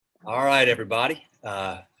All right, everybody.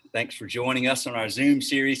 Thanks for joining us on our Zoom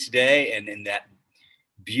series today. And in that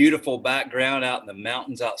beautiful background out in the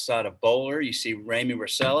mountains outside of Boulder, you see Ramey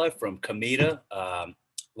Rosello from Comida,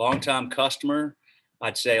 longtime customer,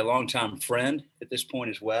 I'd say a longtime friend at this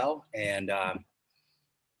point as well. And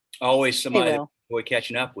always Hey, somebody that Will. I enjoy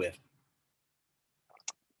catching up with.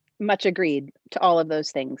 Much agreed to all of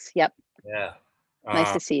those things. Yep. Yeah. Nice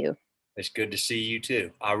Uh, to see you. it's good to see you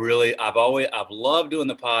too. I've loved doing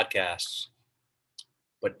the podcasts,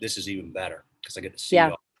 but this is even better because I get to see Yeah.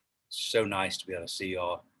 y'all. It's so nice to be able to see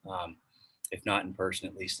y'all, if not in person,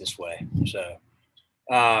 at least this way. So,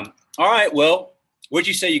 all right. Well, what'd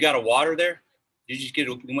you say? You got a water there? Did you just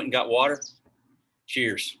you went and got water?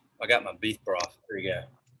 Cheers. I got my beef broth. There you go.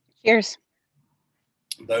 Cheers.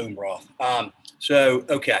 Bone broth.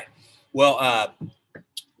 Okay. Well,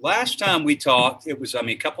 last time we talked, it was,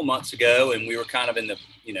 a couple months ago, and we were kind of in the,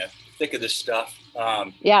 thick of this stuff.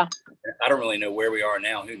 Yeah. I don't really know where we are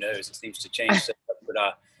now. Who knows? It seems to change stuff.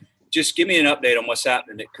 But just give me an update on what's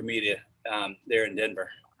happening at Comida there in Denver.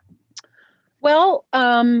 Well,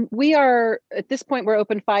 we are at this point, we're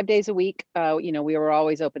open 5 days a week. We were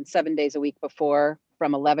always open 7 days a week before,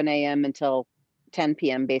 from 11 a.m. until 10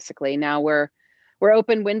 p.m. basically. Now we're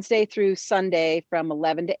open Wednesday through Sunday from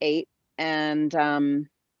 11 to 8, and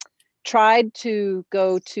tried to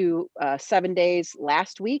go to 7 days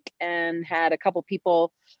last week and had a couple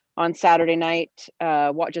people on Saturday night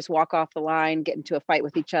just walk off the line, get into a fight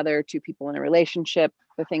with each other, two people in a relationship,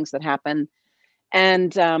 the things that happen.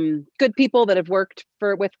 And good people that have worked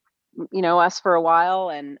with us for a while,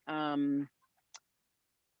 and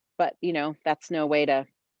but that's no way to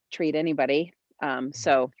treat anybody.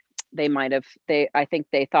 So I think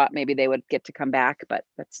they thought maybe they would get to come back, but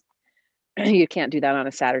that's you can't do that on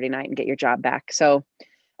a Saturday night and get your job back. So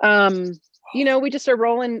we just are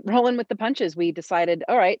rolling with the punches. We decided,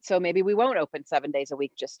 all right, so maybe we won't open 7 days a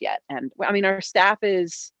week just yet. And our staff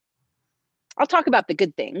is, I'll talk about the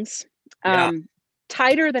good things. Yeah.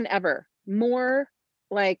 Tighter than ever, more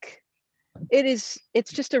like it's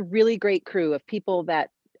just a really great crew of people that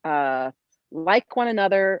like one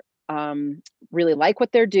another, really like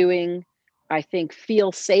what they're doing. I think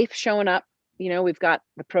feel safe showing up. We've got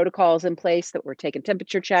the protocols in place that we're taking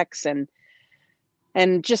temperature checks and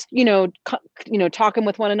just talking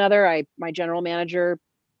with one another. My general manager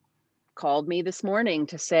called me this morning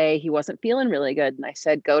to say he wasn't feeling really good, and I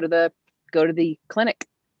said go to the clinic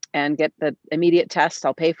and get the immediate test.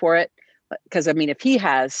 I'll pay for it, because if he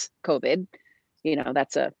has COVID,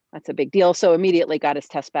 that's a big deal. So immediately got his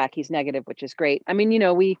test back. He's negative, which is great.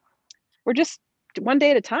 We're just one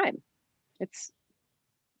day at a time.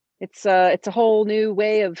 It's a whole new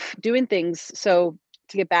way of doing things. So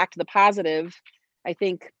to get back to the positive, I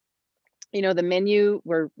think the menu,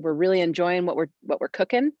 we're really enjoying what we're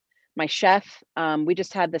cooking. My chef, we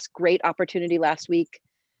just had this great opportunity last week.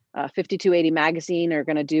 5280 magazine are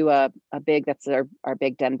going to do a big, that's our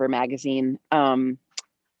big Denver magazine.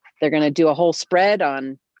 They're going to do a whole spread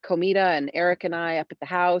on Comida, and Eric and I up at the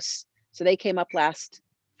house. So they came up last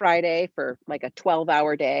Friday for like a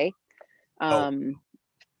 12-hour day.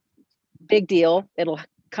 Big deal. It'll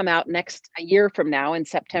come out a year from now in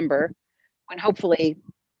September, when hopefully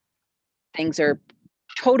things are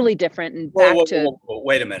totally different and back to.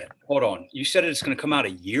 Wait a minute. Hold on. You said it's going to come out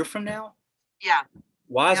a year from now? Yeah.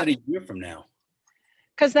 Why is it a year from now?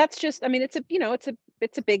 Because that's just,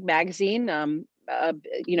 it's a big magazine.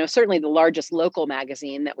 Certainly the largest local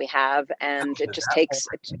magazine that we have, and it just takes.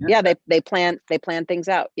 They plan things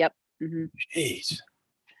out. Yep. Mm-hmm. Jeez.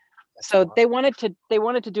 So they wanted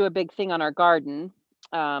to do a big thing on our garden,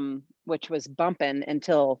 which was bumping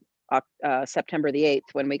until September the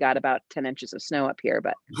 8th, when we got about 10 inches of snow up here.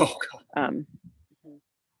 But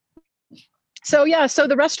so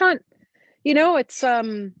the restaurant, it's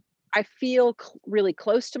I feel really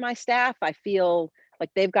close to my staff. I feel like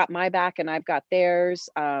they've got my back and I've got theirs.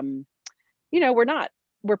 I'm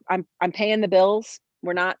paying the bills.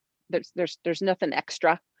 We're not, there's nothing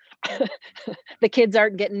extra. The kids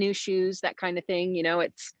aren't getting new shoes, that kind of thing.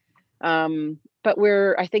 But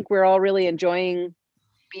I think we're all really enjoying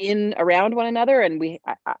being around one another. And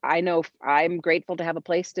I know I'm grateful to have a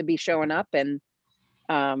place to be showing up, and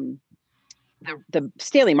the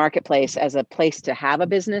Staley Marketplace as a place to have a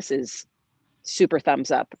business is super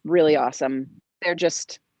thumbs up, really awesome. They're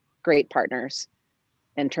just great partners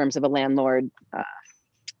in terms of a landlord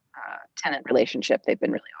tenant relationship. They've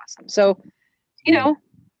been really awesome. So,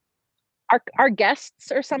 our guests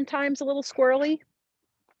are sometimes a little squirrely.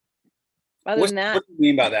 Other than that, what do you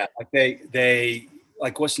mean by that? Like they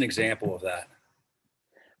like, what's an example of that?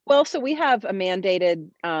 Well, so we have a mandated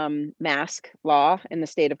mask law in the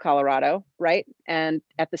state of Colorado, right? And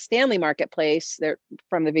at the Stanley Marketplace, there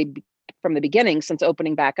from from the beginning, since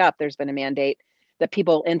opening back up, there's been a mandate that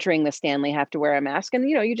people entering the Stanley have to wear a mask. And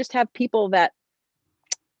you just have people that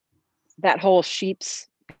whole sheep's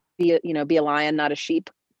be a lion, not a sheep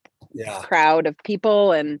Yeah. crowd of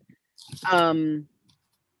people. And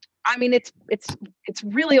I mean, it's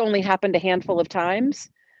really only happened a handful of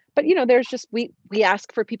times, but there's just we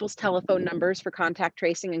ask for people's telephone numbers for contact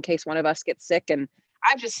tracing in case one of us gets sick. And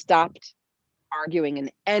I've just stopped arguing in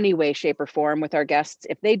any way, shape, or form with our guests.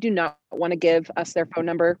 If they do not want to give us their phone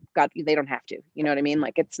number, God, they don't have to. You know what I mean?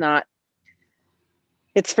 Like it's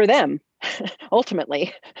for them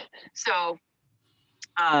ultimately. So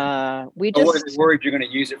we Or was just it worried you're going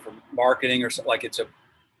to use it for marketing or something, like it's a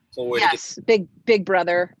ploy to get? yes, big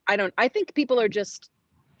brother. I think people are just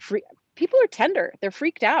free. People are tender. They're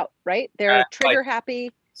freaked out, right? They're Like, trigger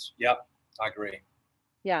happy. yep, I agree.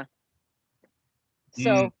 Yeah. Mm,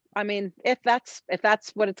 So, I mean, if that's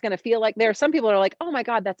what it's going to feel like, there are some people that are like, "Oh my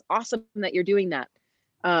God, that's awesome that you're doing that."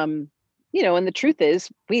 Um, and the truth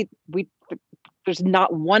is, we there's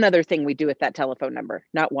not one other thing we do with that telephone number,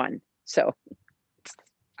 not one. So,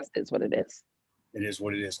 it is what it is. it is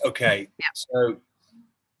what it is. Okay, Yeah. so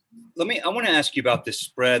I want to ask you about this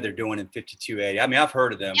spread they're doing in 5280. I mean, I've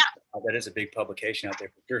heard of them. Yeah. That is a big publication out there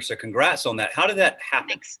for sure. So congrats on that. How did that happen?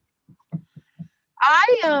 Thanks.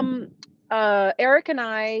 Eric and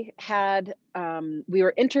I had we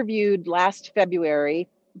were interviewed last February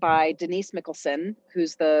by Denise Mickelson,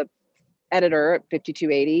 who's the editor at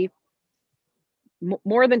 5280,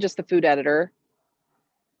 more than just the food editor.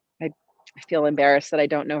 I feel embarrassed that I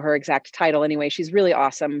don't know her exact title. Anyway, she's really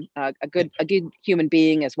awesome, a good human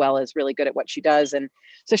being, as well as really good at what she does. And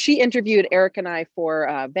so she interviewed Eric and I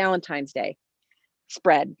for Valentine's Day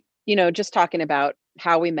spread, just talking about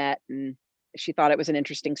how we met. And she thought it was an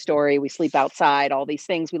interesting story. We sleep outside, all these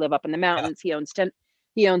things. We live up in the mountains. He owns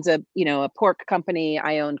a pork company.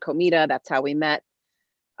 I own Comida. That's how we met.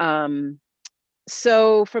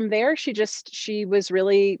 So from there, she was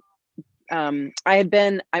really,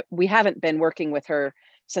 we haven't been working with her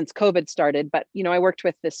since COVID started, but I worked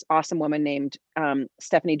with this awesome woman named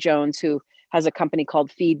Stephanie Jones, who has a company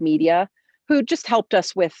called Feed Media, who just helped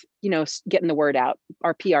us with, getting the word out,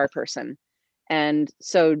 our PR person. And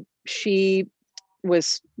so she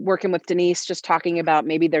was working with Denise, just talking about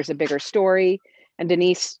maybe there's a bigger story. And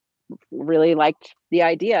Denise really liked the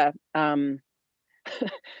idea.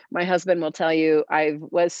 My husband will tell you, I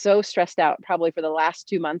was so stressed out probably for the last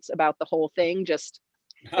 2 months about the whole thing, just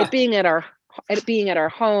it being at our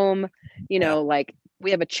home, Yeah. like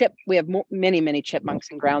we have many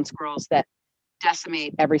chipmunks and ground squirrels that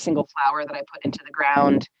decimate every single flower that I put into the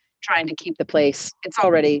ground, trying to keep the place. It's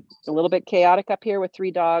already a little bit chaotic up here with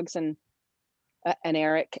 3 dogs and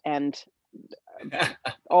Eric and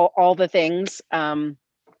all the things,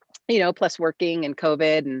 plus working and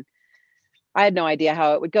COVID, and I had no idea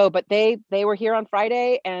how it would go, but they were here on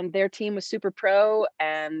Friday and their team was super pro,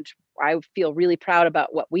 and I feel really proud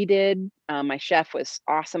about what we did. My chef was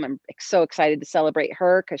awesome. I'm so excited to celebrate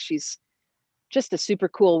her because she's just a super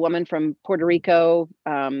cool woman from Puerto Rico,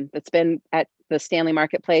 that's been at the Stanley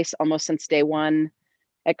Marketplace almost since day one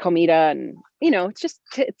at Comida. And,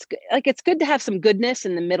 it's good to have some goodness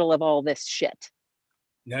in the middle of all this shit.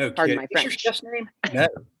 No Pardon kidding. my What's your French. chef's name? No,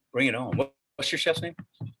 bring it on. What's your chef's name?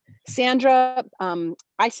 Sandra,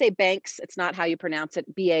 I say Banks. It's not how you pronounce it.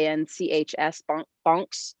 Banchs,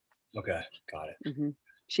 Bonks. Okay, got it. Mm-hmm.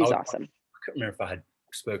 She's awesome. I couldn't remember if I had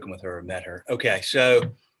spoken with her or met her. Okay, so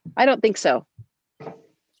I don't think so.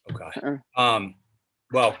 okay.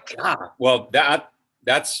 Well,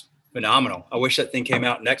 that's phenomenal. I wish that thing came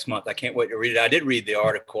out next month. I can't wait to read it. I did read the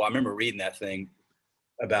article. I remember reading that thing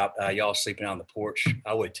about y'all sleeping on the porch.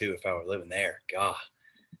 I would too if I were living there. God,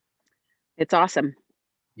 it's awesome.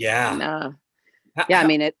 Yeah. And, I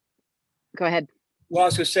mean, go ahead. Well, I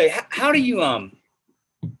was going to say, how do you, how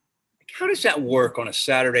does that work on a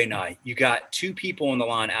Saturday night? You got 2 people on the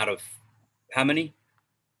line out of how many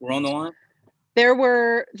were on the line? There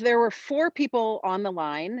were 4 people on the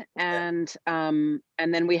line, and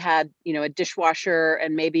then we had, a dishwasher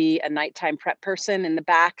and maybe a nighttime prep person in the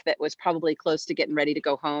back that was probably close to getting ready to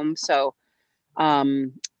go home. So,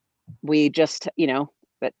 we just,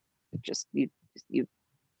 but just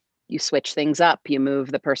you switch things up. You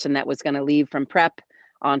move the person that was going to leave from prep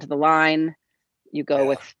onto the line. You go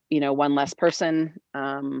with, one less person.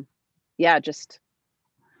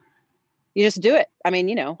 You just do it. I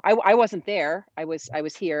mean, I wasn't there. I was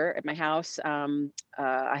here at my house.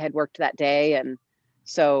 I had worked that day, and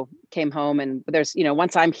So came home, and there's,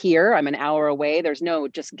 once I'm here, I'm an hour away. There's no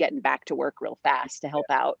just getting back to work real fast to help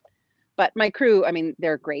out. But my crew, I mean,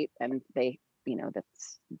 they're great, and they,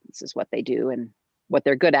 this is what they do and what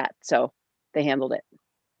they're good at. So they handled it.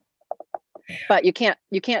 But you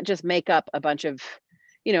can't just make up a bunch of,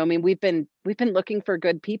 I mean, we've been looking for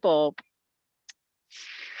good people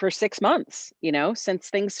for 6 months, since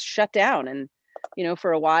things shut down. And,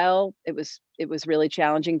 for a while it was really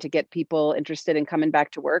challenging to get people interested in coming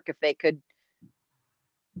back to work if they could,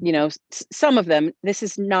 some of them, this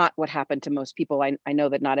is not what happened to most people. I know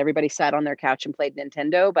that not everybody sat on their couch and played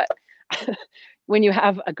Nintendo, but when you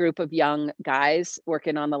have a group of young guys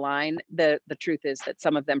working on the line, the truth is that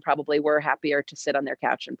some of them probably were happier to sit on their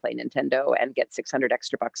couch and play Nintendo and get 600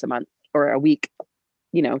 extra bucks a month or a week,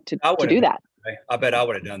 to do that. I bet I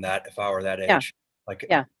would have done that if I were that age. Yeah. Like,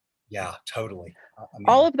 yeah, totally. I mean,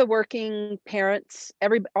 all of the working parents,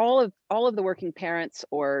 all of the working parents,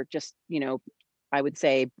 or just, I would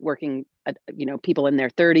say working, people in their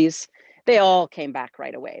 30s, they all came back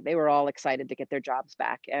right away. They were all excited to get their jobs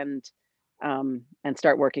back and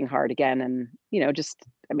start working hard again. And, just,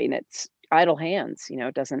 I mean, it's idle hands,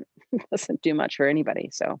 it doesn't do much for anybody.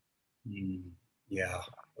 So. Yeah.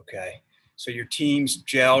 Okay. So your team's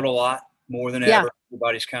gelled a lot more than ever.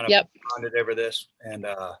 Everybody's kind of bonded over this, and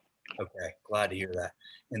okay, glad to hear that.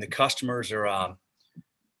 And the customers are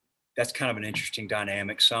that's kind of an interesting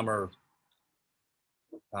dynamic. Some are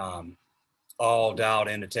all dialed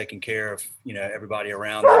into taking care of everybody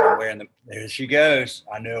around them and wearing them. There she goes.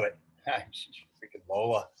 I knew it. She's freaking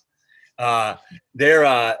Lola.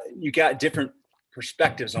 You got different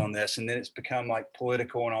perspectives on this, and then it's become like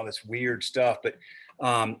political and all this weird stuff. But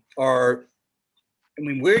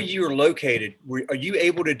where you're located, are you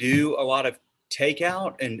able to do a lot of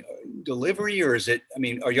takeout and delivery, or is it? I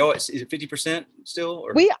mean, is it 50% still?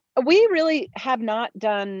 Or? We really have not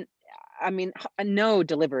done. I mean, no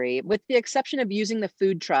delivery, with the exception of using the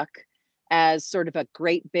food truck as sort of a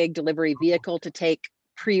great big delivery vehicle to take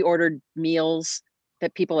pre-ordered meals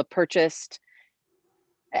that people have purchased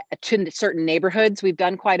to certain neighborhoods. We've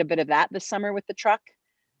done quite a bit of that this summer with the truck.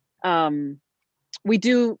 We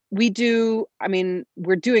do. I mean,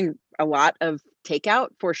 we're doing a lot of takeout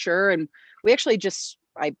for sure. And we actually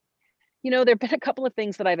there've been a couple of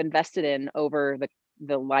things that I've invested in over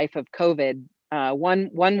the life of COVID. One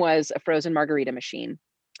was a frozen margarita machine,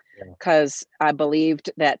 because I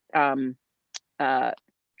believed that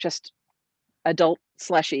just adult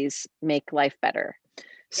slushies make life better.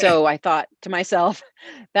 So I thought to myself,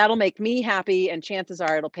 that'll make me happy, and chances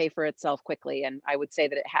are it'll pay for itself quickly. And I would say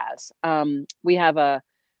that it has. We have a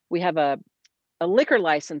liquor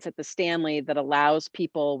license at the Stanley that allows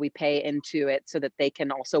people, we pay into it so that they can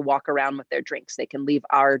also walk around with their drinks. They can leave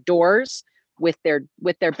our doors with their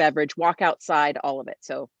beverage, walk outside, all of it.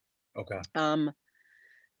 So, okay.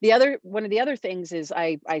 One of the other things is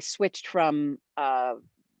I switched from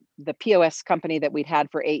the POS company that we'd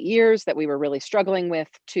had for 8 years that we were really struggling with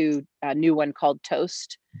to a new one called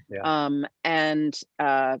Toast. Yeah. And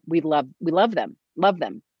we love them.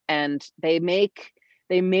 And they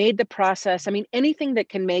made the process. I mean, anything that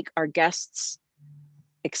can make our guests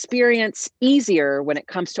experience easier when it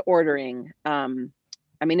comes to ordering. I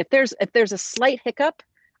mean, if there's a slight hiccup,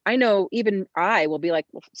 I know even I will be like,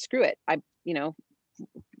 well, screw it.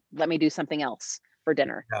 Let me do something else for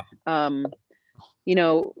dinner. Yeah.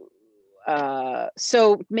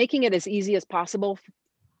 So making it as easy as possible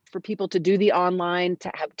for people to do the online,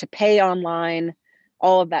 to pay online,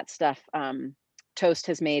 all of that stuff. Toast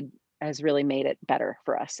has really made it better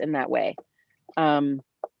for us in that way. And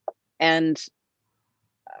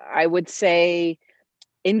I would say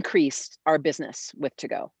increased our business with To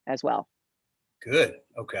Go as well. Good.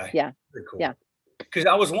 Okay. Yeah. Very cool. Yeah. Because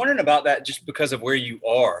I was wondering about that just because of where you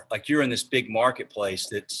are. Like, you're in this big marketplace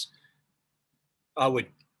that's, I would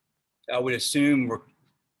assume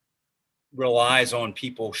relies on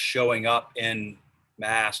people showing up in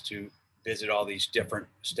mass to visit all these different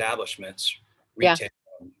establishments, retail,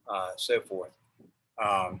 so forth.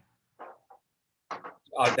 I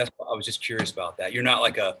was just curious about that. You're not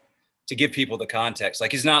like to give people the context,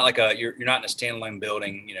 like it's not like you're not in a standalone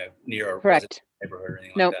building, near a Correct neighborhood or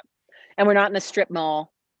anything nope. like that. And we're not in a strip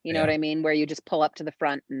mall, you know what I mean, where you just pull up to the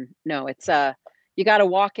front. And no, it's you got to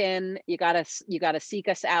walk in, you got to seek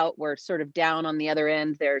us out. We're sort of down on the other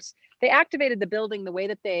end. They activated the building the way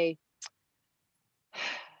that they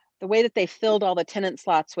filled all the tenant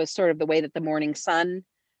slots was sort of the way that the morning sun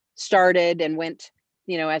started and went,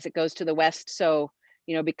 as it goes to the west. So,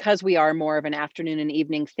 because we are more of an afternoon and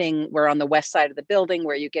evening thing, we're on the west side of the building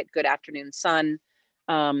where you get good afternoon sun.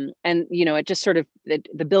 And, it just sort of,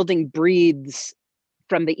 the building breathes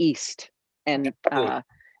from the east, and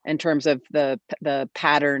in terms of the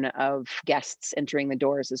pattern of guests entering the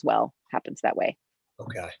doors as well happens that way.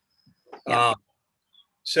 Okay. Yeah.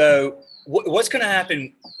 So what's going to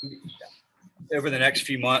happen over the next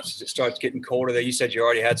few months as it starts getting colder? There, you said you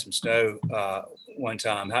already had some snow one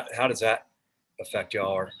time. How does that affect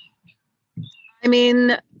y'all? I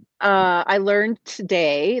mean, I learned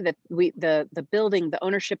today that the building, the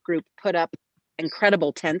ownership group put up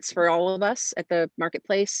incredible tents for all of us at the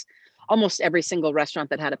marketplace. Almost every single restaurant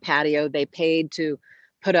that had a patio, they paid to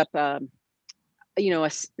put up, you know,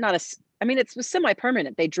 I mean, it was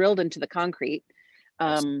semi-permanent. They drilled into the concrete.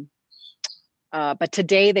 But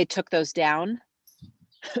today they took those down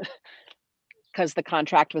because the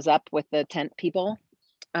contract was up with the tent people.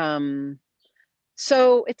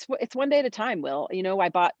 So it's one day at a time, Will. You know,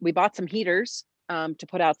 we bought some heaters to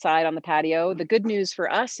put outside on the patio. The good news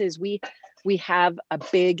for us is we have a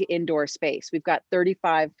big indoor space. We've got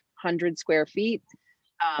 3,500 square feet,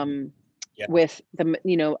 with the,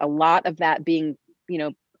 you know, a lot of that being, you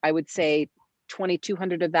know, I would say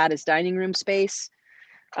 2,200 of that is dining room space.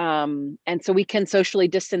 And so we can socially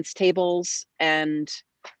distance tables and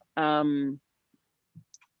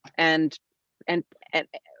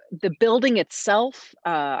the building itself,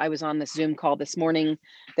 I was on this Zoom call this morning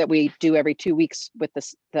that we do every 2 weeks with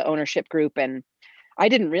the ownership group. And I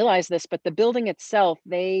didn't realize this, but the building itself,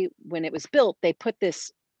 when it was built, they put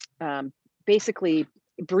this basically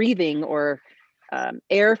breathing or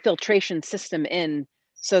air filtration system in,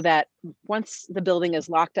 so that once the building is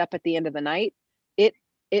locked up at the end of the night,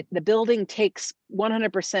 the building takes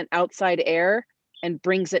 100% outside air and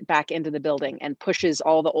brings it back into the building and pushes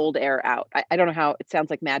all the old air out. I don't know how, it sounds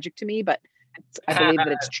like magic to me, but I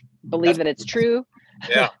believe that it's true.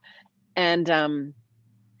 Yeah. And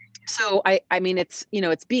so I mean, it's, you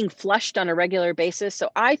know, it's being flushed on a regular basis. So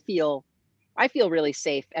I feel really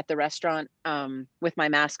safe at the restaurant with my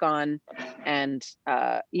mask on. And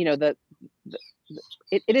you know,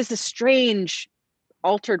 it is a strange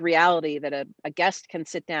altered reality that a guest can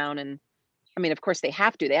sit down and, I mean, of course they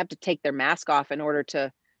have to take their mask off in order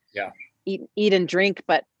to eat and drink.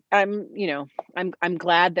 But I'm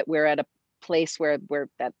glad that we're at a place where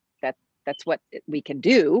that's what we can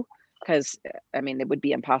do, because I mean, it would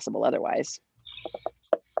be impossible otherwise.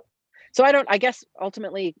 So I guess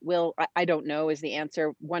ultimately, I don't know is the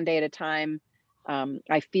answer. One day at a time.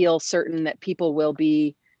 I feel certain that people will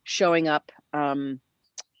be showing up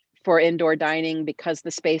for indoor dining because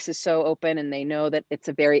the space is so open and they know that it's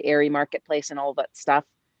a very airy marketplace and all that stuff.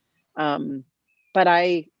 But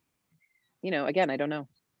again, I don't know.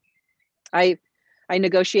 I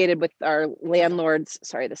negotiated with our landlords.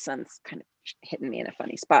 Sorry, the sun's kind of hitting me in a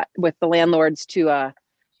funny spot. With the landlords to,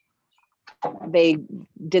 they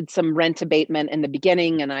did some rent abatement in the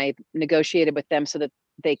beginning, and I negotiated with them so that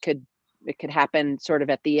it could happen sort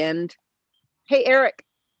of at the end. Hey, Eric.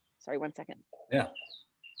 Sorry, 1 second. Yeah.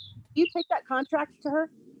 You take that contract to her,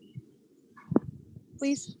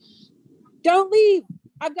 please. Don't leave.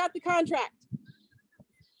 I've got the contract.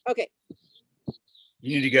 Okay.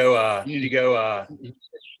 You need to go.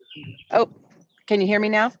 Oh, can you hear me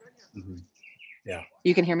now? Mm-hmm. Yeah.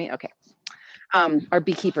 You can hear me? Okay. Our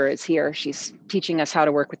beekeeper is here. She's teaching us how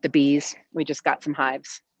to work with the bees. We just got some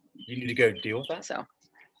hives. You need to go deal with that? So,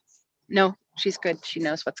 no, she's good. She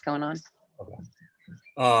knows what's going on. Okay.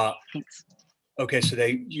 Thanks. Okay, so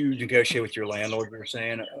you negotiate with your landlord, you're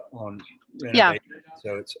saying, on renovation. Yeah.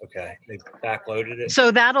 So it's okay. They backloaded it.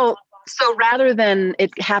 So rather than it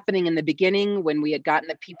happening in the beginning when we had gotten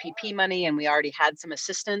the PPP money and we already had some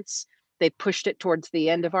assistance, they pushed it towards the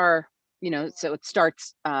end of our, so it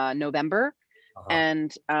starts November.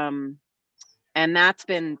 And that'll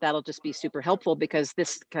just be super helpful because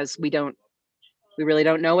we really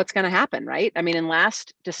don't know what's going to happen, right? I mean, in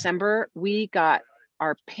last December, we got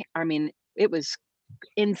it was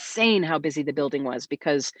insane how busy the building was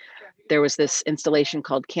because there was this installation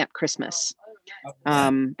called Camp Christmas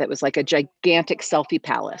that was like a gigantic selfie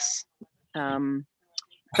palace.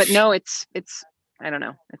 But no, it's I don't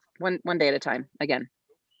know. It's one day at a time again.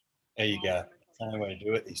 There you go. That's the only way to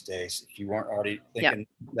do it these days. If you weren't already thinking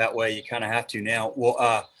that way, you kind of have to now.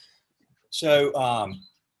 Well,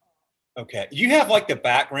 okay. You have like the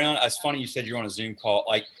background. It's funny you said you're on a Zoom call.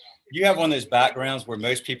 Like, you have one of those backgrounds where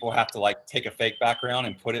most people have to like take a fake background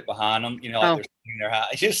and put it behind them, like they're sitting in their house.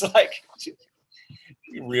 It's just like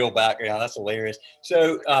real background. That's hilarious.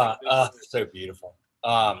 So, so beautiful.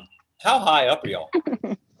 How high up are y'all?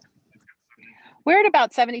 We're at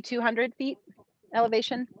about 7,200 feet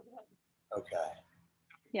elevation. Okay.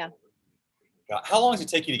 Yeah. God, how long does it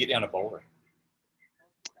take you to get down to Boulder?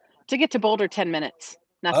 To get to Boulder, 10 minutes.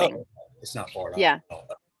 Nothing. It's not far at Yeah. all.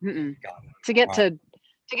 Mm-mm. Got it. To get All to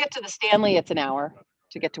get to the Stanley, it's an hour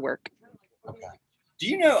to get to work. Okay. Do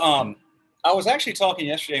you know, I was actually talking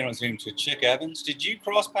yesterday on Zoom to Chick Evans. Did you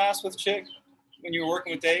cross paths with Chick when you were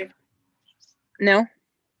working with Dave? No.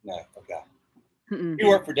 No. Okay. Mm-mm. You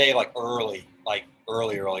worked for Dave like early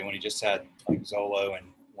when he just had like Zolo and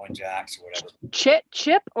One Jacks or whatever.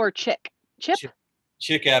 Chip or Chick? Chip?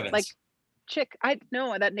 Chick Evans. Like Chick. I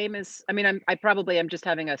know that name is, I mean, I'm just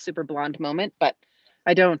having a super blonde moment, but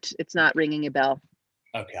it's not ringing a bell.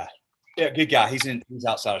 Okay. Yeah, good guy. He's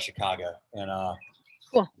outside of Chicago. And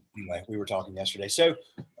Cool. Anyway, we were talking yesterday. So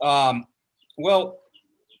well,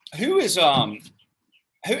 who do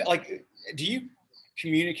you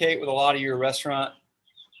communicate with a lot of your restaurant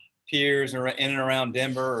peers in and around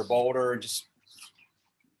Denver or Boulder, and just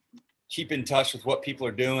keep in touch with what people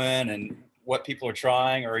are doing and what people are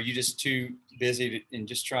trying, or are you just too busy and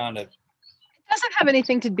just trying to? It doesn't have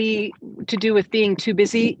anything to do with being too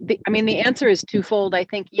busy. The answer is twofold. I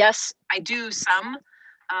think, yes, I do some.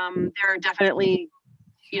 There are definitely,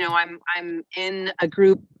 I'm in a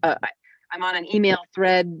group. I'm on an email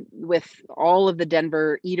thread with all of the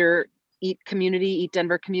Denver Eat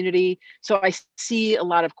Denver community. So I see a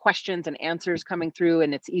lot of questions and answers coming through,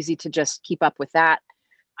 and it's easy to just keep up with that.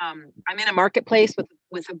 I'm in a marketplace with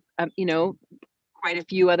quite a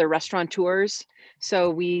few other restaurateurs. So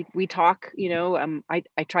we talk,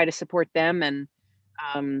 I try to support them and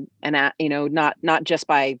not just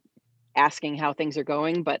by asking how things are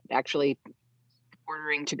going, but actually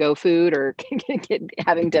ordering to-go food or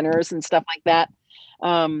having dinners and stuff like that.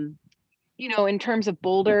 In terms of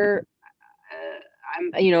Boulder,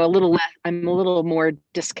 I'm a little more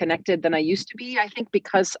disconnected than I used to be, I think,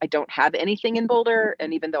 because I don't have anything in Boulder.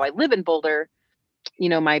 And even though I live in Boulder,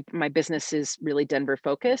 my business is really Denver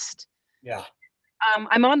focused. Yeah.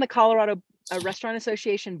 I'm on the Colorado Restaurant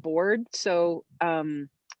Association board, so I'm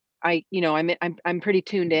pretty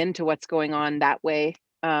tuned in to what's going on that way.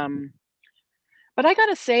 But I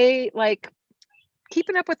gotta say, like,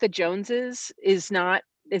 keeping up with the Joneses is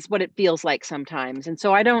what it feels like sometimes, and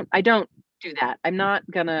so I don't do that. I'm not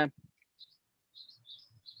gonna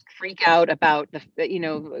freak out about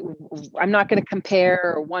I'm not going to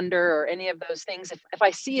compare or wonder or any of those things. If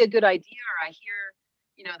I see a good idea or I hear,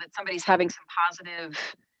 that somebody's having some positive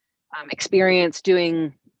experience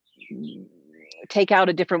doing takeout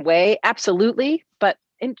a different way, absolutely. But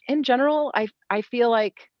in general, I feel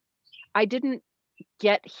like I didn't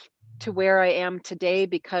get to where I am today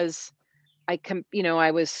because I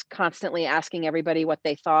was constantly asking everybody what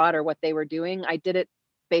they thought or what they were doing. I did it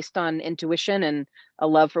based on intuition and a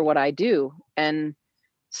love for what I do. And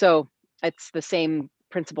so it's the same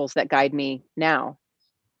principles that guide me now,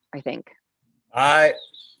 I think. I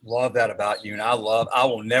love that about you. And I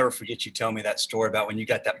will never forget you telling me that story about when you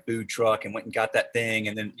got that food truck and went and got that thing.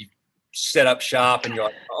 And then you set up shop and you're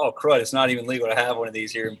like, oh crud, it's not even legal to have one of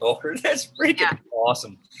these here in Boulder. That's freaking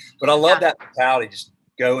awesome. But I love that mentality. Just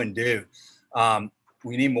go and do.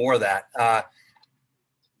 We need more of that. I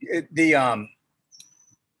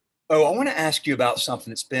want to ask you about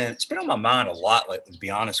something it's been on my mind a lot lately, to be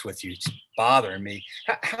honest with you. It's bothering me.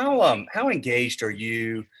 How engaged are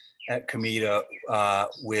you at Comida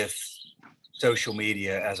with social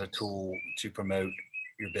media as a tool to promote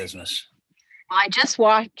your business? Well, I just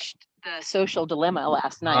watched The Social Dilemma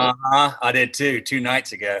last night. I did too, 2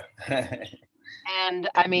 nights ago. And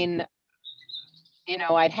I mean,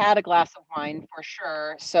 I'd had a glass of wine for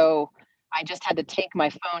sure. So I just had to take my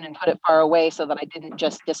phone and put it far away so that I didn't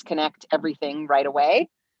just disconnect everything right away.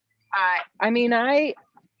 When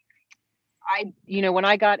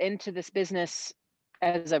I got into this business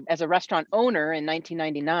as a restaurant owner in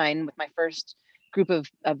 1999 with my first group of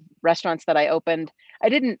restaurants that I opened,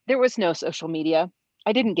 there was no social media.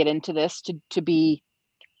 I didn't get into this to be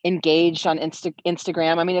engaged on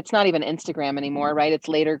Instagram. I mean, it's not even Instagram anymore, right? It's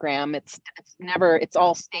Latergram. It's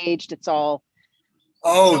all staged. It's all.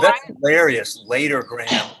 Oh, that's hilarious.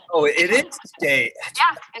 Latergram. Oh, it is staged.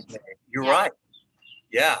 Yeah. You're right.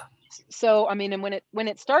 Yeah. So, I mean, and when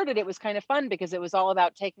it started, it was kind of fun because it was all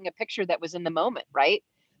about taking a picture that was in the moment, right?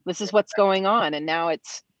 This is what's going on. And now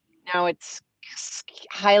it's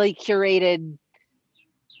highly curated,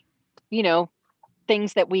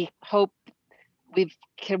 things that we hope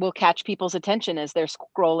will catch people's attention as they're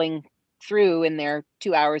scrolling through in their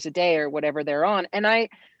 2 hours a day or whatever they're on. And I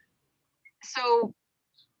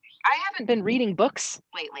haven't been reading books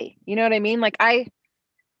lately. You know what I mean? Like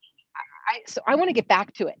so I want to get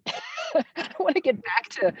back to it. I want to get back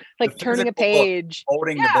to like turning a page,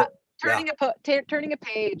 holding the book, turning a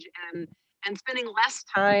page and spending less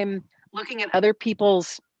time looking at other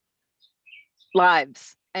people's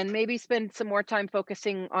lives maybe spend some more time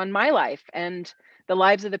focusing on my life and the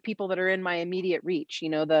lives of the people that are in my immediate reach,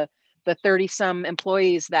 the 30 some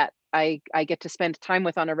employees that I get to spend time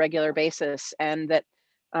with on a regular basis, and that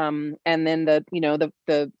and then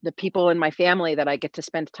the people in my family that I get to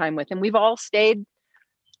spend time with, and we've all stayed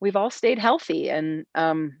healthy, and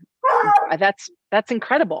that's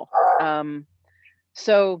incredible.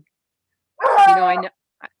 So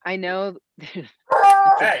I know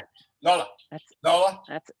Hey, Lola. that's Lola.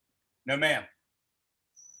 that's No, ma'am.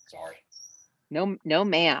 Sorry. no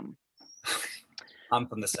ma'am. I'm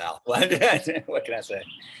from the South. What can I say?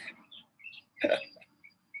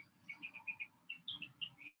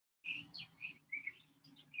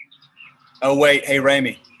 Oh, wait. Hey,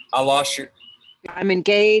 Ramey, I lost your. I'm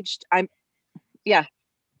engaged. Yeah.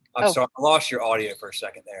 I'm sorry. I lost your audio for a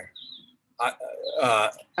second there.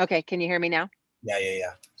 Okay. Can you hear me now?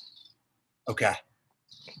 Yeah. Okay.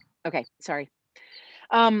 Okay. Sorry.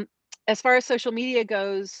 As far as social media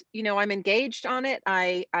goes, I'm engaged on it.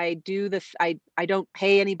 I do this. I don't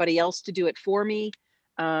pay anybody else to do it for me.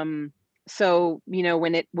 So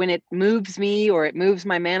when it moves me, or it moves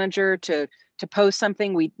my manager to post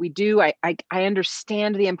something, we do. I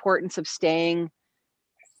understand the importance of staying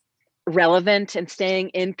relevant and staying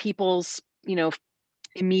in people's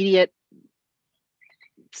immediate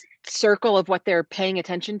circle of what they're paying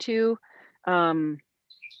attention to. And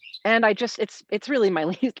it's really my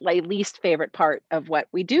least favorite part of what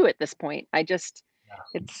we do at this point.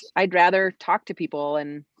 I'd rather talk to people,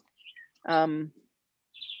 and and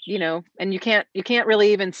you can't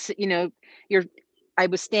really even you're I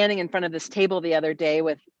was standing in front of this table the other day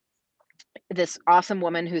with this awesome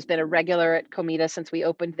woman who's been a regular at Comida since we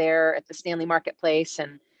opened there at the Stanley Marketplace,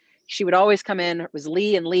 and she would always come in. It was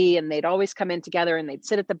Lee, and they'd always come in together, and they'd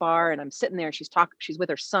sit at the bar, and I'm sitting there, and she's with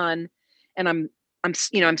her son, and I'm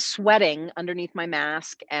sweating underneath my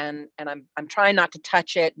mask, and I'm trying not to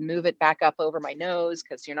touch it and move it back up over my nose,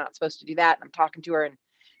 because you're not supposed to do that. And I'm talking to her, and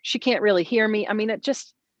she can't really hear me. I mean,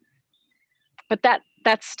 but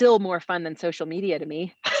that's still more fun than social media to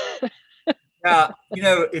me. Yeah,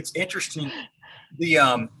 it's interesting.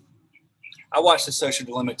 I watched The Social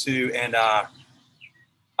Dilemma too, and I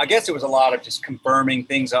guess it was a lot of just confirming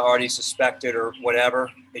things I already suspected or whatever.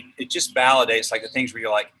 It just validates, like, the things where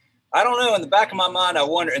you're like, I don't know. In the back of my mind, I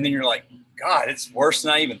wonder, and then you're like, God, it's worse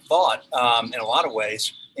than I even thought, in a lot of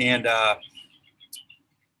ways. And I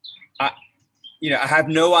have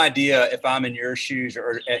no idea if I'm in your shoes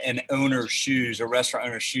or an owner's shoes or restaurant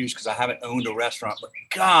owner's shoes, because I haven't owned a restaurant. But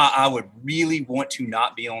God, I would really want to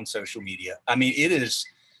not be on social media. I mean, it is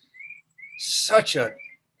such a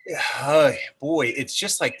boy. It's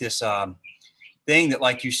just like this thing that,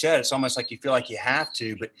 like you said, it's almost like you feel like you have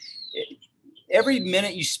to. But every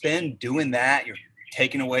minute you spend doing that, you're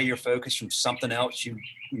taking away your focus from something else you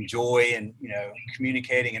enjoy, and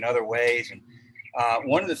communicating in other ways. And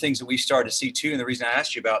one of the things that we started to see too, and the reason I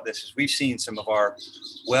asked you about this, is we've seen some of our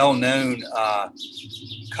well-known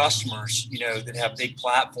customers, that have big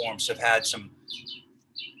platforms, have had some,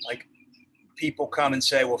 like, people come and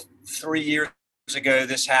say, well, 3 years ago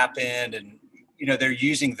this happened, and they're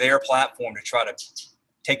using their platform to try to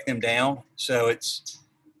take them down. So it's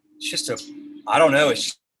just I don't know,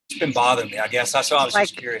 it's been bothering me, I guess. I was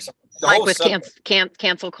just curious. Like with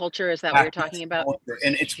cancel culture, is that what you're talking about?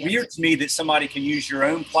 And it's weird to me that somebody can use your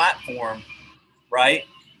own platform, right?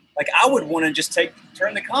 Like, I would want to just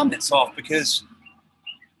turn the comments off, because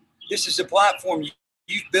this is a platform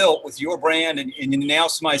you've built with your brand, and now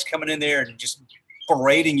somebody's coming in there and just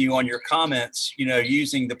berating you on your comments,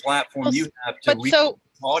 using the platform you have to reach the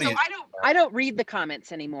audience. So I don't read the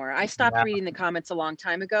comments anymore. I stopped reading the comments a long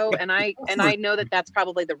time ago, and I know that that's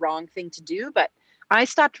probably the wrong thing to do, but I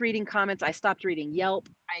stopped reading comments. I stopped reading Yelp.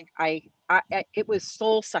 It was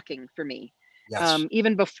soul sucking for me, yes.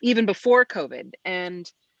 Even before COVID. And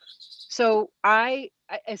so I,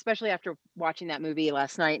 especially after watching that movie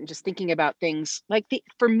last night and just thinking about things, like,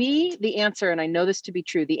 for me, the answer, and I know this to be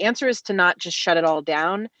true, the answer is to not just shut it all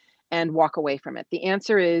down and walk away from it. The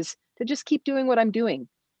answer is to just keep doing what I'm doing,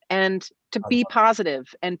 and to be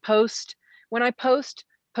positive, and post when I post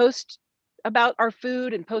about our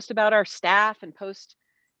food, and post about our staff, and post,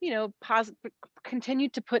 continue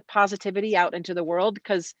to put positivity out into the world,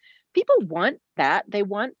 because people want that. They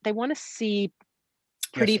want to see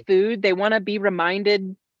pretty food. They want to be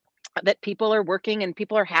reminded that people are working and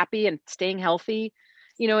people are happy and staying healthy.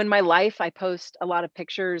 In my life, I post a lot of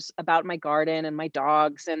pictures about my garden and my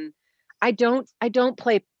dogs, and I don't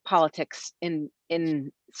play politics in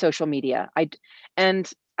social media. And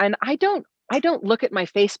I don't look at my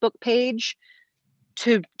Facebook page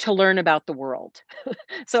to learn about the world.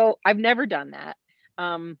 So I've never done that.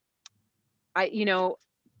 Um, you know,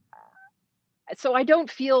 so I don't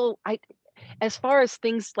feel as far as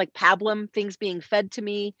things like pablum, things being fed to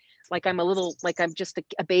me, like I'm just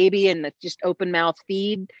a baby and it's just open mouth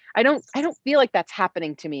feed. I don't feel like that's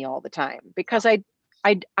happening to me all the time because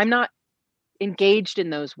I'm not engaged in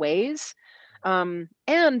those ways. And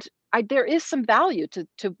there is some value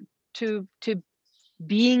to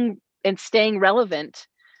being and staying relevant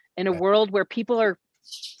in a Yeah. world where people are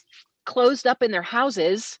closed up in their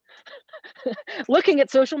houses looking at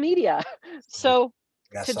social media. So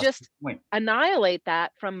Yes, to that's the just point. annihilate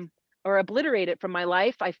that from or obliterate it from my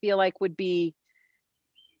life, I feel like would be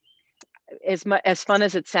as fun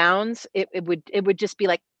as it sounds. It would just be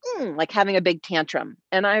like having a big tantrum.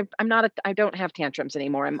 And I don't have tantrums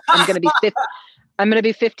anymore. I'm going to be 50. I'm going to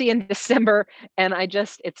be 50 in December, and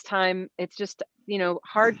it's time. It's just,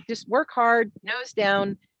 hard, just work hard, nose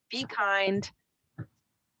down, be kind,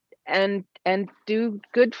 and do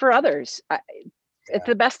good for others. It's Yeah.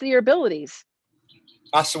 the best of your abilities.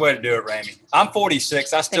 That's the way to do it, Ramey. I'm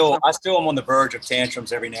 46. I Thanks, still Mom. I still am on the verge of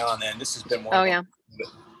tantrums every now and then. This has been one Oh of them. yeah. But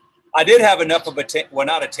I did have enough of well,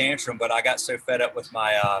 not a tantrum, but I got so fed up with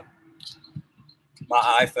my my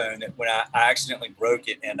iPhone that when I accidentally broke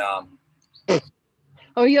it, and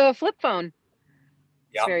Oh, you have a flip phone.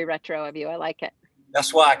 It's yeah, very retro of you. I like it.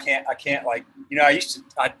 that's why I can't like,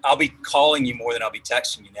 I'll be calling you more than I'll be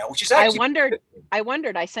texting you now, which is I actually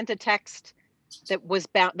wondered. I sent a text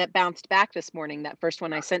that bounced back this morning. That first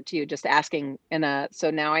one I sent to you, just asking, and so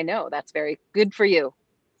now I know. That's very good for you.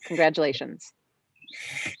 Congratulations.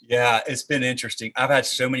 yeah, it's been interesting. I've had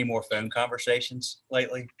so many more phone conversations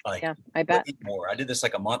lately, like Yeah, I way bet. more. I did this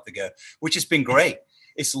like a month ago, which has been great.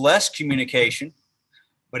 It's less communication,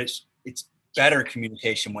 but it's better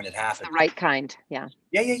communication when it It's the happens. right kind. Yeah.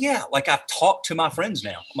 Yeah. Like I've talked to my friends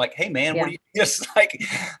now. I'm like, hey man, what Yeah. do you just like?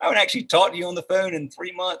 I haven't actually talked to you on the phone in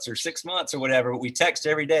 3 months or 6 months or whatever. But we text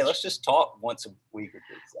every day. Let's just talk once a week or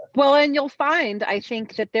two. So, Well, and you'll find, I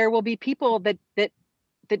think, that there will be people that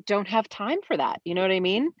don't have time for that. You know what I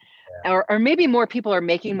mean? yeah. Or maybe more people are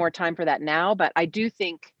making more time for that now. But I do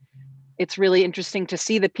think it's really interesting to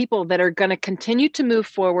see the people that are going to continue to move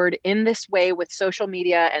forward in this way with social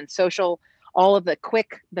media and all of the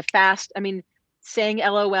fast. I mean, saying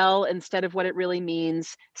LOL instead of what it really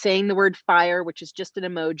means, saying the word fire, which is just an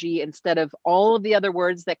emoji, instead of all of the other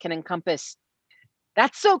words that can encompass.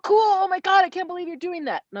 That's so cool. Oh my God, I can't believe you're doing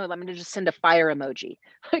that. No, I'm going to just send a fire emoji.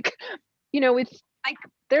 Like, it's like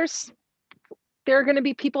there are going to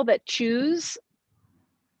be people that choose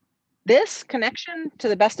this connection to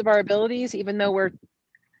the best of our abilities, even though we're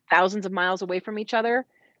thousands of miles away from each other.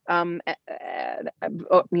 And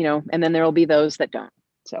then there will be those that don't.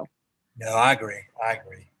 So. No, I agree.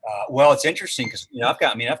 Well, it's interesting because I've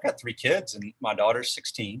got 3 kids, and my daughter's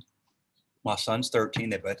 16, my son's 13.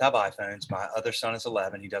 They both have iPhones. My other son is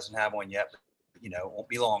 11. He doesn't have one yet, but it won't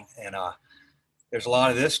be long. And there's a lot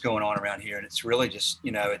of this going on around here, and it's really just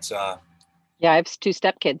it's Yeah, I have 2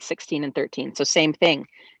 stepkids, 16 and 13. So same thing.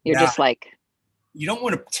 You're yeah. just like, You don't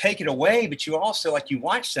want to take it away, but you also you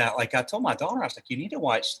watch that. Like I told my daughter, I was like, you need to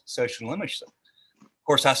watch Social Limits. Of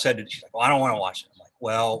course, I said, she's like, well, I don't want to watch it. I'm like,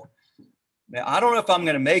 well, man, I don't know if I'm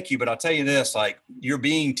going to make you, but I'll tell you this, like you're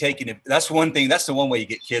being taken. That's one thing. That's the one way you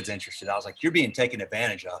get kids interested. I was like, you're being taken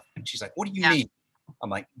advantage of. And she's like, what do you mean? I'm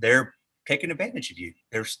like, they're taking advantage of you.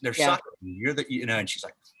 They're yeah. sucking. You're and she's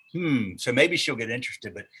like, so maybe she'll get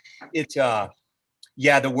interested, but it's,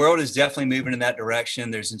 yeah, the world is definitely moving in that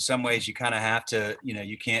direction. There's in some ways you kind of have to,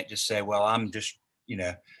 you can't just say, well, I'm just,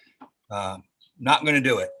 not going to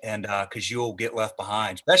do it. And because you'll get left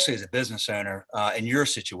behind, especially as a business owner in your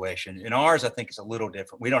situation. In ours, I think it's a little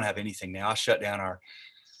different. We don't have anything now. I shut down our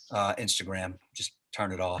Instagram, just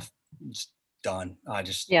turn it off. It's done. I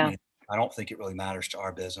don't think it really matters to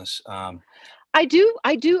our business. I do.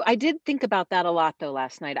 I did think about that a lot though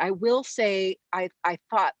last night. I will say I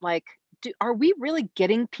thought like, are we really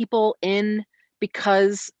getting people in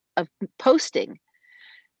because of posting?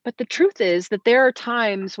 But the truth is that there are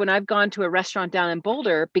times when I've gone to a restaurant down in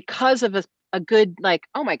Boulder because of a good, like,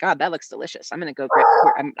 oh my God, that looks delicious. I'm going to go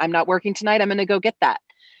I'm not working tonight. I'm going to go get that.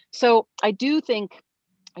 So I think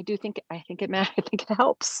it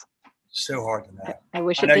helps. So hard to know. I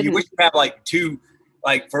wish I know it didn't. you wish you have like 2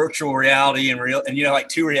 virtual reality and real, and like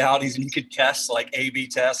 2 realities, and you could test like A/B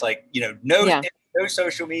tests, like no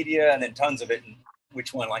social media and then tons of it, and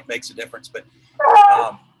which one makes a difference. But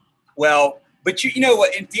but you know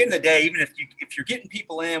what? At the end of the day, even if you're getting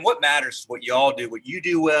people in, what matters is what y'all do, what you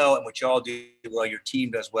do well, and what y'all do well, your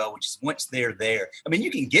team does well. Which is once they're there, I mean,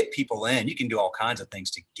 you can get people in. You can do all kinds of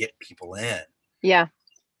things to get people in. Yeah.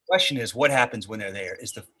 question is, what happens when they're there?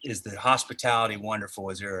 Is the hospitality wonderful?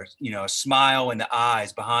 Is there, a smile in the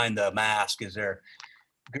eyes behind the mask? Is there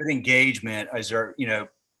good engagement? Is there,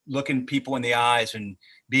 looking people in the eyes and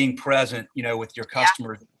being present, with your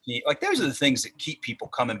customers? Like, those are the things that keep people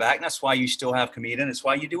coming back. And that's why you still have Comida, and it's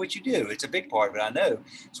why you do what you do. It's a big part of it. I know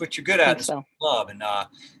it's what you're good at. Think so. Love. And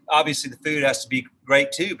obviously the food has to be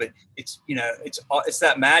great too, but it's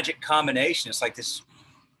that magic combination. It's like this,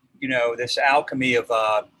 this alchemy of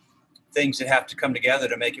things that have to come together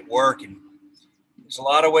to make it work. And there's a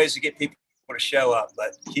lot of ways to get people to show up,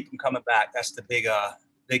 but keep them coming back. That's the big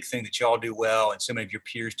thing that y'all do well, and so many of your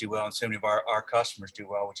peers do well, and so many of our customers do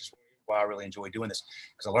well, which is why I really enjoy doing this,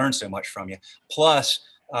 because I learned so much from you. Plus,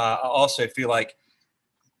 I also feel like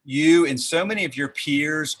you and so many of your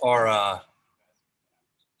peers are,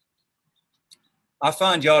 I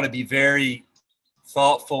find y'all to be very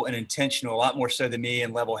thoughtful and intentional, a lot more so than me,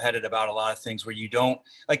 and level-headed about a lot of things, where you don't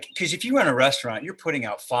like, because if you run a restaurant, you're putting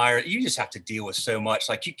out fire, you just have to deal with so much.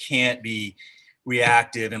 Like, you can't be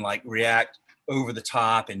reactive and like react over the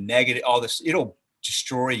top and negative, all this, it'll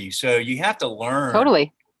destroy you. So you have to learn,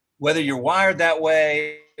 Totally, whether you're wired that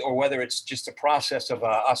way or whether it's just a process of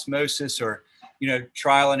osmosis or,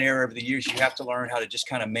 trial and error over the years. You have to learn how to just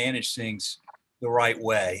kind of manage things the right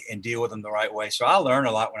way and deal with them the right way. So I learn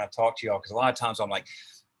a lot when I talk to y'all, because a lot of times I'm like,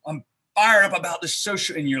 I'm fired up about this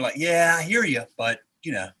social, and you're like, yeah, I hear you, but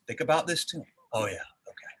think about this too. Oh yeah,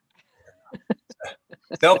 okay.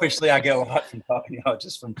 Selfishly, I get a lot from talking to y'all,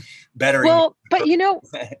 just from bettering. Well, but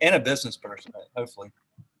and a business person, hopefully.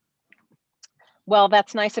 Well,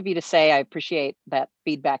 that's nice of you to say. I appreciate that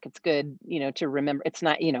feedback. It's good, to remember. It's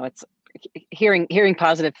not, it's hearing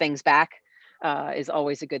positive things back is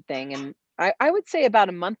always a good thing. And I would say about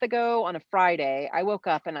a month ago on a Friday, I woke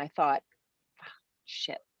up and I thought,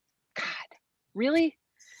 shit, God, really?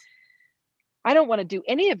 I don't want to do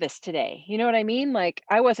any of this today. You know what I mean? Like,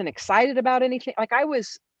 I wasn't excited about anything. Like, it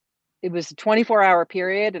was a 24-hour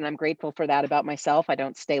period, and I'm grateful for that about myself. I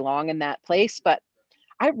don't stay long in that place, but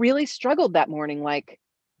I really struggled that morning. Like,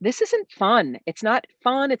 this isn't fun. It's not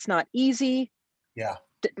fun. It's not easy. Yeah.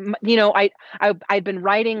 I'd been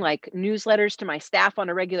writing like newsletters to my staff on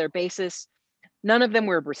a regular basis. None of them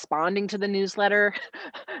were responding to the newsletter,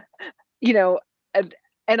 and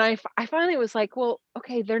I finally was like, well,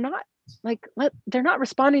 okay, they're not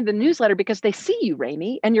responding to the newsletter because they see you,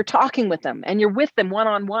 Ramey, and you're talking with them and you're with them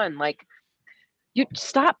one-on-one. Like, you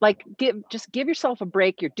stop, like, give yourself a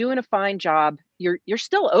break. You're doing a fine job. You're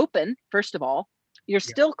still open. First of all, you're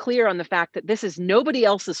still clear on the fact that this is nobody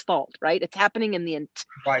else's fault, right? It's happening in the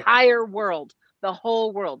entire world, the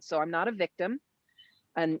whole world. So I'm not a victim.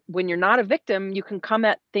 And when you're not a victim, you can come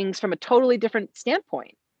at things from a totally different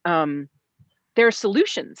standpoint. There are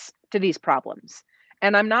solutions to these problems,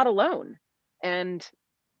 and I'm not alone. And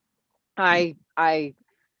I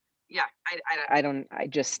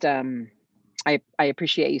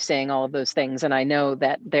appreciate you saying all of those things. And I know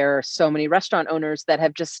that there are so many restaurant owners that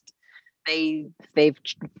have just, the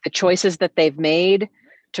choices that they've made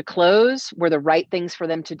to close were the right things for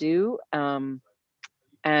them to do. And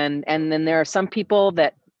then there are some people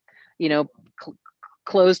that,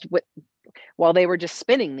 closed while they were just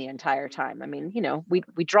spinning the entire time. I mean,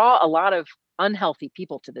 we draw a lot of unhealthy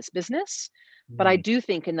people to this business, but I do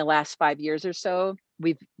think in the last 5 years or so,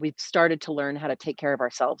 we've started to learn how to take care of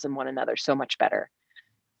ourselves and one another so much better.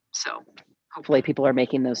 So hopefully people are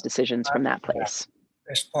making those decisions from that place.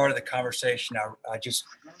 As part of the conversation,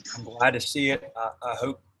 I'm glad to see it. I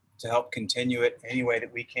hope to help continue it any way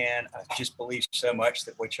that we can. I just believe so much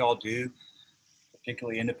that what y'all do,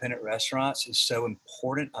 particularly independent restaurants, is so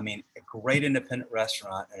important. I mean, a great independent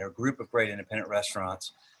restaurant and a group of great independent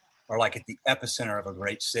restaurants are like at the epicenter of a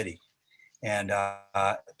great city. And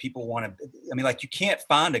people want to, like, you can't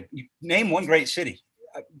find you name one great city,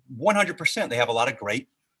 100%. They have a lot of great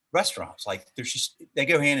restaurants. Like, they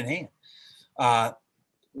go hand in hand.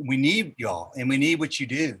 We need y'all, and we need what you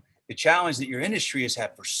do. The challenge that your industry has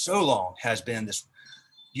had for so long has been this: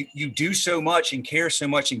 you do so much and care so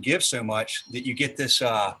much and give so much that you get this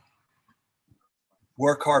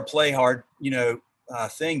work hard, play hard,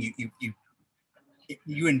 thing.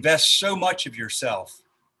 You invest so much of yourself,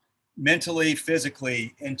 mentally,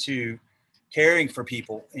 physically, into caring for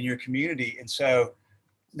people in your community, and so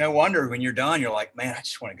no wonder when you're done, you're like, man, I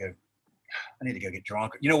just want to go. I need to go get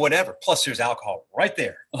drunk, whatever. Plus there's alcohol right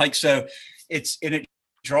there. Like, so it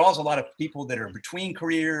draws a lot of people that are between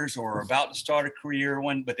careers or about to start a career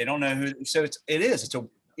but they don't know who. So it's an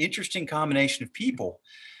interesting combination of people,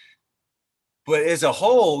 but as a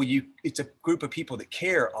whole, it's a group of people that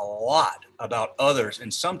care a lot about others.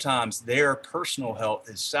 And sometimes their personal health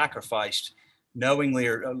is sacrificed knowingly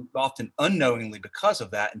or often unknowingly because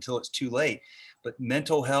of that until it's too late. But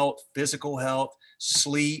mental health, physical health,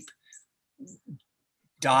 sleep,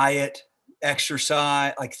 diet,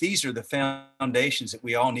 exercise, like these are the foundations that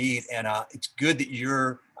we all need. And it's good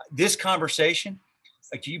that this conversation,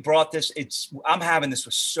 like you brought this, I'm having this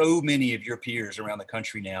with so many of your peers around the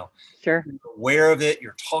country now. Sure. You're aware of it,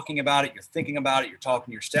 you're talking about it, you're thinking about it, you're talking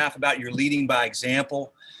to your staff about it, you're leading by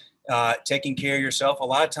example, taking care of yourself. A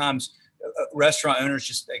lot of times restaurant owners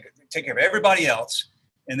just take care of everybody else,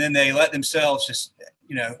 and then they let themselves just,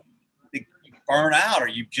 they burn out, or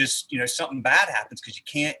you just, something bad happens because you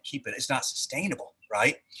can't keep it. It's not sustainable,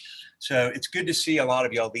 right? So it's good to see a lot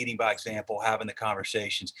of y'all leading by example, having the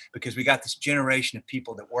conversations, because we got this generation of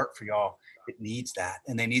people that work for y'all that needs that,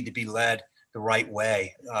 and they need to be led the right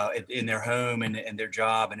way in their home and their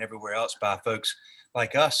job and everywhere else by folks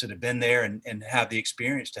like us that have been there and have the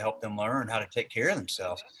experience to help them learn how to take care of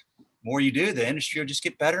themselves. The more you do, the industry will just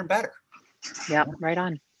get better and better. Yeah, right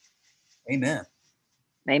on. Amen.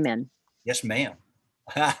 Amen. Yes, ma'am.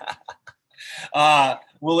 Well,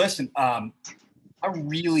 listen, I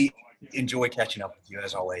really enjoy catching up with you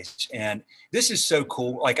as always. And this is so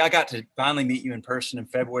cool. Like, I got to finally meet you in person in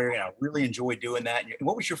February, and I really enjoyed doing that. And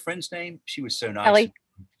what was your friend's name? She was so nice. Kelly.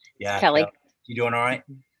 Yeah. Kelly. You doing all right?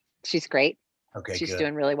 She's great. Okay, She's good.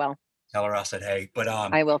 doing really well. Tell her I said, hey, but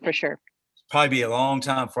I will for sure. Probably be a long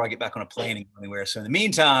time before I get back on a plane and go anywhere. So in the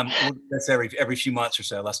meantime, that's every few months or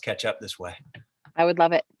so. Let's catch up this way. I would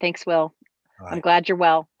love it. Thanks, Will. Right. I'm glad you're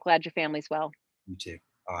well. Glad your family's well. You too.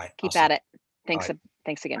 All right. Keep at it. Thanks. Right.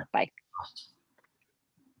 Thanks again. Bye.